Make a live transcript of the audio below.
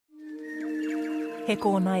He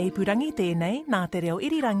kōna ipurangi tēnei nā te reo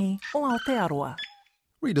irirangi o Aotearoa.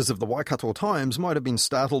 Readers of the Waikato Times might have been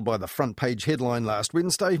startled by the front page headline last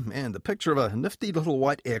Wednesday and the picture of a nifty little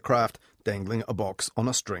white aircraft dangling a box on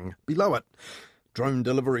a string below it. Drone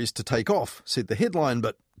deliveries to take off, said the headline,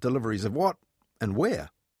 but deliveries of what and where?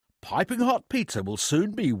 Piping hot pizza will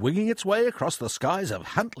soon be winging its way across the skies of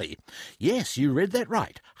Huntly. Yes, you read that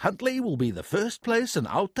right. Huntly will be the first place in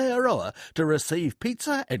Aotearoa to receive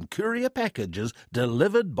pizza and courier packages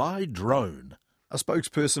delivered by drone. A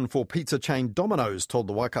spokesperson for pizza chain Domino's told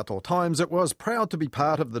the Waikato Times it was proud to be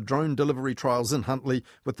part of the drone delivery trials in Huntly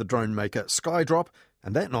with the drone maker Skydrop,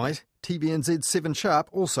 and that night, TVNZ's 7 Sharp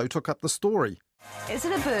also took up the story. Is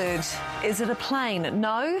it a bird? Is it a plane?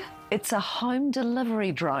 No, it's a home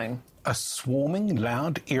delivery drone. A swarming,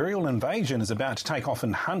 loud aerial invasion is about to take off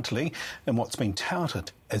in Huntly in what's been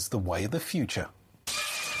touted as the way of the future.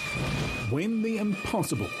 When the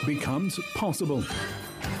impossible becomes possible.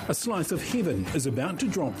 A slice of heaven is about to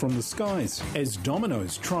drop from the skies as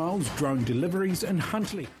Domino's trials drone deliveries in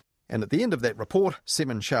Huntly. And at the end of that report,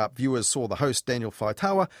 7 Sharp viewers saw the host Daniel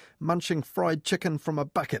Faitaua munching fried chicken from a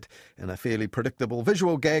bucket in a fairly predictable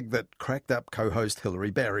visual gag that cracked up co-host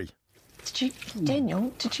Hilary Barry.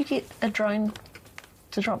 Daniel, did you get a drone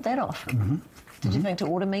to drop that off? Mm-hmm. Did you think to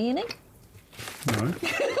order me any? No.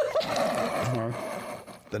 No.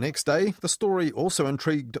 The next day, the story also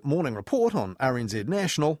intrigued Morning Report on RNZ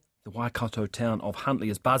National. The Waikato town of Huntly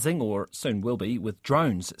is buzzing, or soon will be, with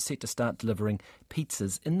drones set to start delivering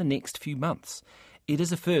pizzas in the next few months. It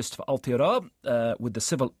is a first for Aotearoa, with the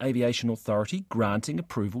Civil Aviation Authority granting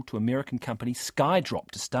approval to American company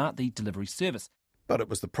Skydrop to start the delivery service. But it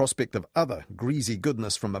was the prospect of other greasy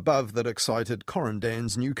goodness from above that excited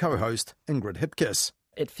Corandan's new co-host, Ingrid Hipkiss.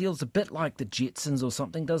 It feels a bit like the Jetsons or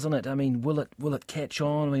something, doesn't it? I mean, will it catch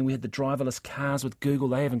on? I mean, we had the driverless cars with Google.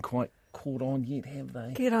 They haven't quite caught on yet, have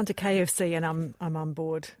they? Get onto KFC and I'm on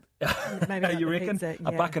board. Maybe you reckon? Pizza, yeah.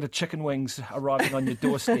 A bucket of chicken wings arriving on your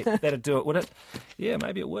doorstep. That'd do it, would it? Yeah,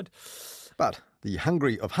 maybe it would. But the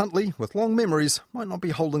hungry of Huntly, with long memories, might not be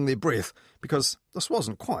holding their breath, because this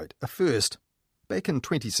wasn't quite a first. Back in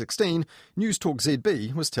 2016, News Talk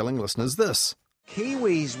ZB was telling listeners this.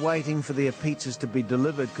 Kiwis waiting for their pizzas to be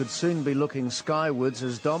delivered could soon be looking skywards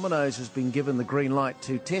as Domino's has been given the green light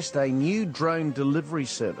to test a new drone delivery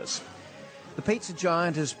service. The pizza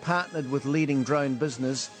giant has partnered with leading drone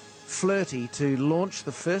business Flirty to launch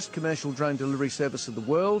the first commercial drone delivery service of the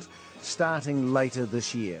world, starting later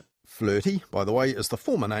this year. Flirty, by the way, is the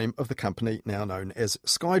former name of the company now known as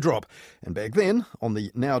Skydrop. And back then, on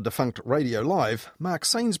the now-defunct Radio Live, Mark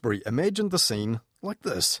Sainsbury imagined the scene like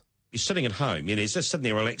this. You're sitting at home, you're just sitting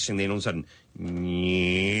there relaxing, then all of a sudden,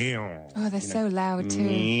 oh, they're so loud too.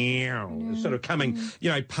 It's sort of coming,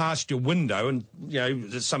 past your window, and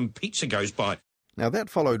some pizza goes by. Now that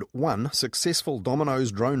followed one successful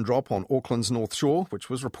Domino's drone drop on Auckland's North Shore, which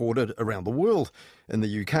was reported around the world. In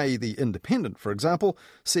the UK, The Independent, for example,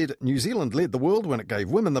 said New Zealand led the world when it gave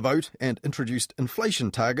women the vote and introduced inflation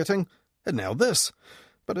targeting, and now this.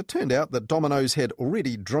 But it turned out that Domino's had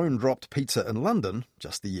already drone-dropped pizza in London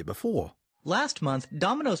just the year before. Last month,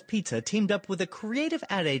 Domino's Pizza teamed up with a creative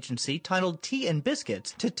ad agency titled Tea and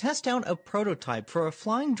Biscuits to test out a prototype for a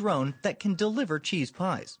flying drone that can deliver cheese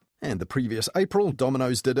pies. And the previous April,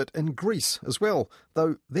 Domino's did it in Greece as well,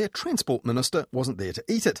 though their transport minister wasn't there to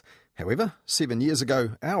eat it. However, 7 years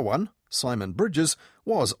ago, our one, Simon Bridges,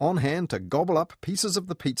 was on hand to gobble up pieces of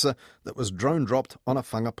the pizza that was drone-dropped on a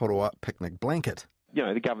Whangaparoa picnic blanket.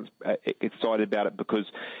 The government's excited about it because,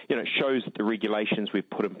 it shows that the regulations we've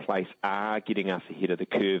put in place are getting us ahead of the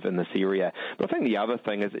curve in this area. But I think the other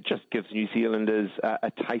thing is it just gives New Zealanders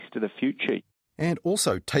a taste of the future. And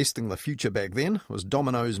also tasting the future back then was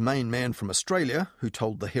Domino's main man from Australia, who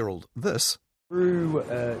told the Herald this. True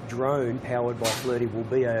drone powered by Flirty will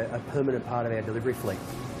be a permanent part of our delivery fleet.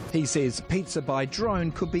 He says pizza by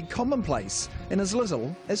drone could be commonplace in as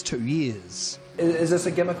little as 2 years. Is this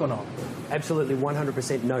a gimmick or not? Absolutely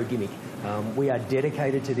 100% no gimmick. We are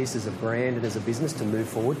dedicated to this as a brand and as a business to move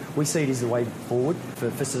forward. We see it as the way forward for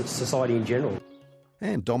society in general.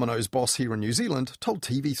 And Domino's boss here in New Zealand told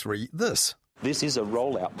TV3 this. This is a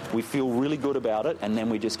rollout. We feel really good about it, and then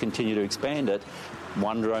we just continue to expand it.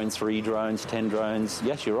 1 drone, 3 drones, 10 drones.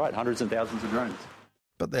 Yes, you're right, hundreds and thousands of drones.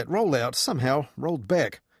 But that rollout somehow rolled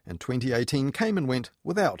back, and 2018 came and went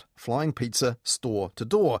without flying pizza store to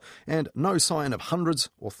door, and no sign of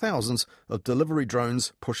hundreds or thousands of delivery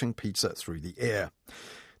drones pushing pizza through the air.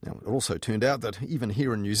 Now, it also turned out that even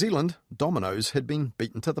here in New Zealand, Domino's had been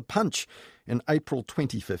beaten to the punch. In April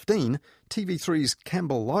 2015, TV3's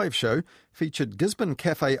Campbell Live show featured Gisborne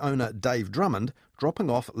cafe owner Dave Drummond dropping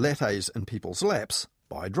off lattes in people's laps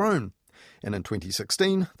by drone. And in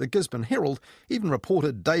 2016, the Gisborne Herald even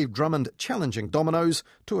reported Dave Drummond challenging Domino's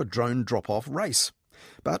to a drone drop-off race.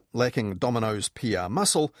 But lacking Domino's PR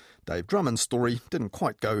muscle, Dave Drummond's story didn't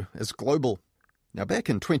quite go as global. Now, back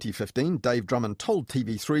in 2015, Dave Drummond told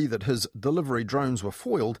TV3 that his delivery drones were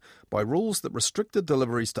foiled by rules that restricted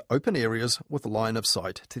deliveries to open areas with line of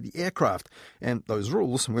sight to the aircraft, and those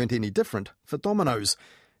rules weren't any different for Domino's.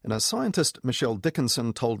 And as scientist Michelle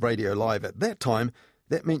Dickinson told Radio Live at that time,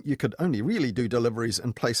 that meant you could only really do deliveries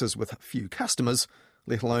in places with few customers,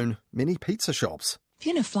 let alone many pizza shops. If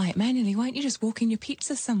you're going to fly it manually, why don't you just walk in your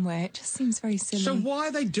pizza somewhere? It just seems very silly. So why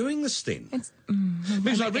are they doing this then? I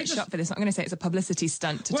might get shot for this. I'm going to say it's a publicity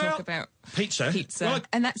stunt to talk about pizza. Well,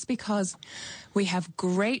 and that's because we have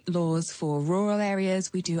great laws for rural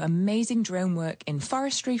areas. We do amazing drone work in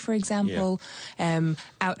forestry, for example,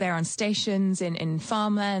 out there on stations in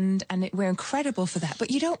farmland, and we're incredible for that. But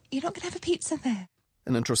you're not going to have a pizza there.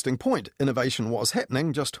 An interesting point. Innovation was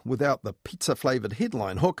happening, just without the pizza-flavoured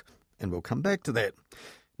headline hook, and we'll come back to that.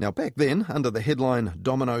 Now, back then, under the headline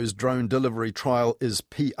Domino's drone delivery trial is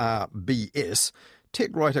PRBS, tech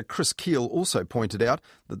writer Chris Keel also pointed out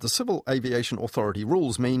that the Civil Aviation Authority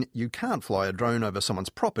rules mean you can't fly a drone over someone's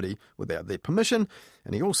property without their permission,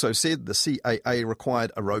 and he also said the CAA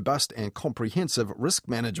required a robust and comprehensive risk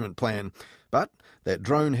management plan. But that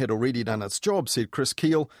drone had already done its job, said Chris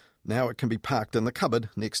Keel. Now it can be parked in the cupboard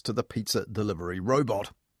next to the pizza delivery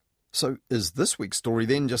robot. So is this week's story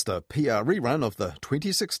then just a PR rerun of the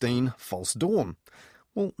 2016 False Dawn?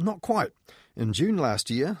 Well, not quite. In June last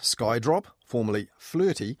year, Skydrop, formerly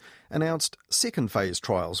Flirty, announced second phase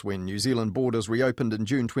trials when New Zealand borders reopened in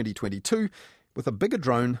June 2022 with a bigger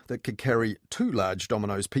drone that could carry 2 large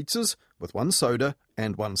Domino's pizzas with 1 soda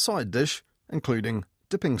and 1 side dish, including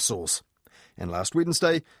dipping sauce. And last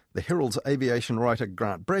Wednesday, the Herald's aviation writer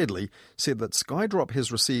Grant Bradley said that Skydrop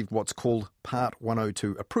has received what's called Part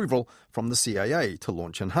 102 approval from the CAA to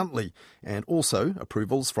launch in Huntly, and also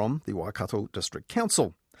approvals from the Waikato District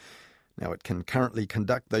Council. Now, it can currently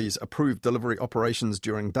conduct these approved delivery operations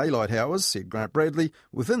during daylight hours, said Grant Bradley,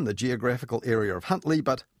 within the geographical area of Huntly,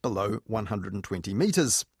 but below 120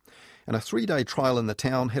 metres. And a 3-day trial in the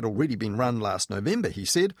town had already been run last November, he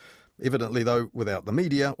said, evidently, though, without the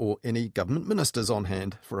media or any government ministers on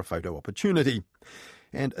hand for a photo opportunity.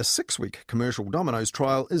 And a 6-week commercial Domino's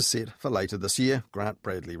trial is set for later this year, Grant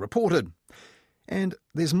Bradley reported. And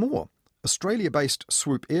there's more. Australia-based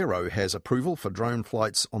Swoop Aero has approval for drone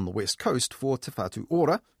flights on the west coast for Te Whatu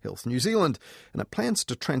Ora, Health New Zealand, and it plans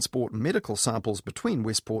to transport medical samples between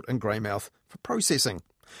Westport and Greymouth for processing.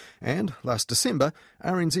 And last December,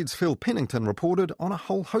 RNZ's Phil Pennington reported on a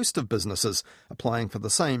whole host of businesses applying for the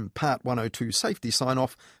same Part 102 safety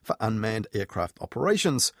sign-off for unmanned aircraft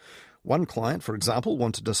operations. One client, for example,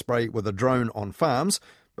 wanted to spray with a drone on farms,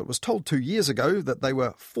 but was told 2 years ago that they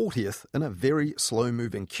were 40th in a very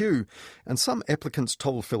slow-moving queue. And some applicants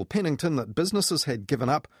told Phil Pennington that businesses had given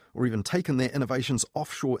up or even taken their innovations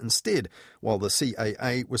offshore instead, while the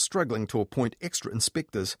CAA was struggling to appoint extra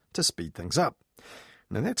inspectors to speed things up.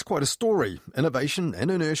 Now, that's quite a story. Innovation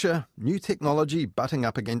and inertia, new technology butting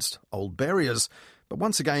up against old barriers. But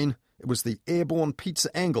once again, it was the airborne pizza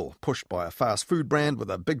angle pushed by a fast food brand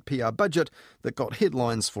with a big PR budget that got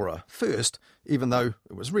headlines for a first, even though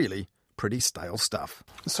it was really pretty stale stuff.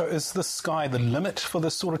 So is the sky the limit for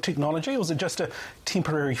this sort of technology, or is it just a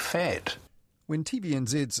temporary fad? When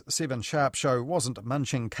TVNZ's 7 Sharp show wasn't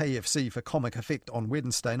munching KFC for comic effect on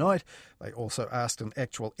Wednesday night, they also asked an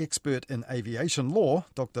actual expert in aviation law,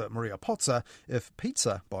 Dr. Maria Pozza, if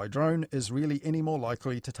pizza by drone is really any more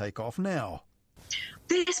likely to take off now.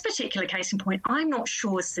 This particular case in point, I'm not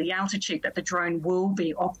sure it's the altitude that the drone will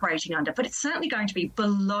be operating under, but it's certainly going to be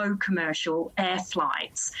below commercial air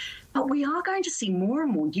flights. But we are going to see more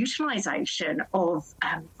and more utilisation of,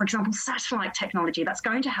 for example, satellite technology that's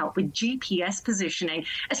going to help with GPS positioning,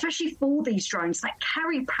 especially for these drones that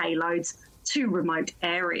carry payloads to remote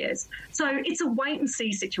areas. So it's a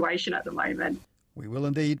wait-and-see situation at the moment. We will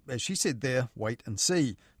indeed, as she said there, wait and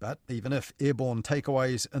see. But even if airborne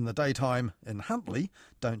takeaways in the daytime in Huntly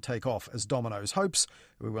don't take off as Domino's hopes,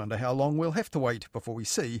 we wonder how long we'll have to wait before we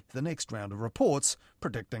see the next round of reports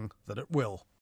predicting that it will.